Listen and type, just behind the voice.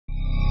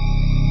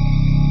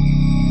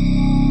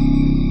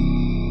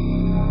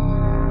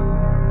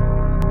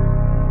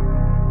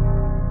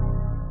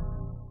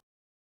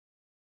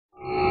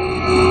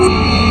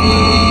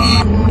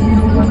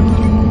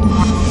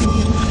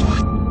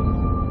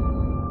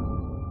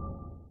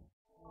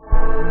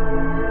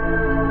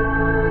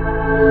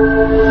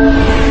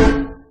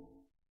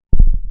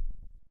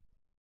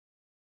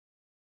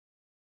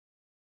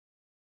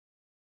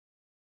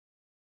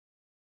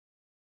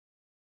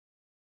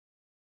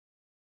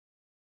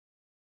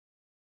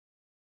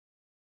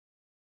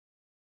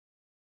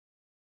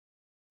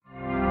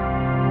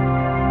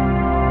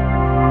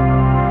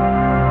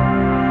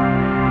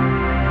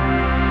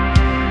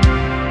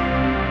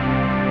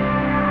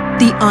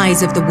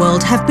Eyes of the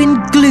world have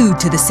been glued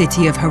to the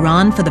city of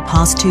Harran for the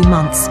past 2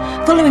 months,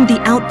 following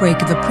the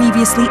outbreak of a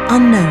previously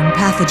unknown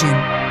pathogen.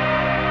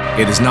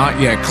 It is not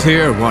yet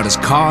clear what has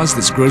caused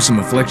this gruesome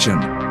affliction.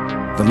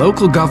 The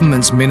local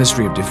government's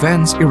Ministry of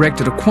Defense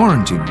erected a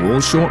quarantine wall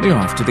shortly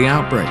after the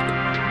outbreak.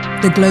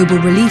 The global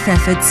relief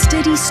effort's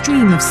steady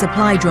stream of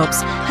supply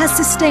drops has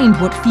sustained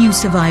what few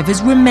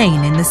survivors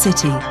remain in the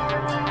city.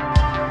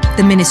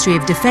 The Ministry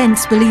of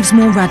Defense believes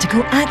more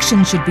radical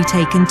action should be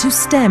taken to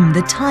stem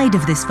the tide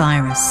of this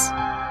virus.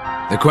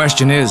 The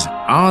question is,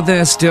 are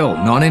there still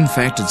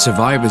non-infected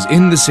survivors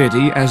in the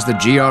city as the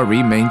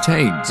GRE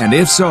maintains? And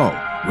if so,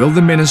 will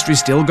the ministry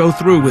still go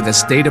through with a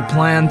stated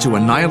plan to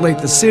annihilate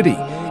the city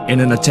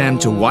in an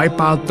attempt to wipe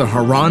out the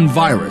Harran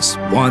virus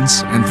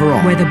once and for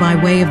all? Whether by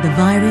way of the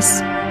virus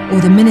or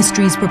the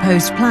ministry's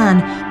proposed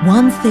plan,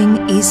 one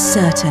thing is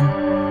certain: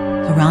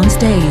 Harran's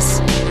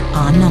days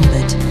are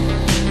numbered.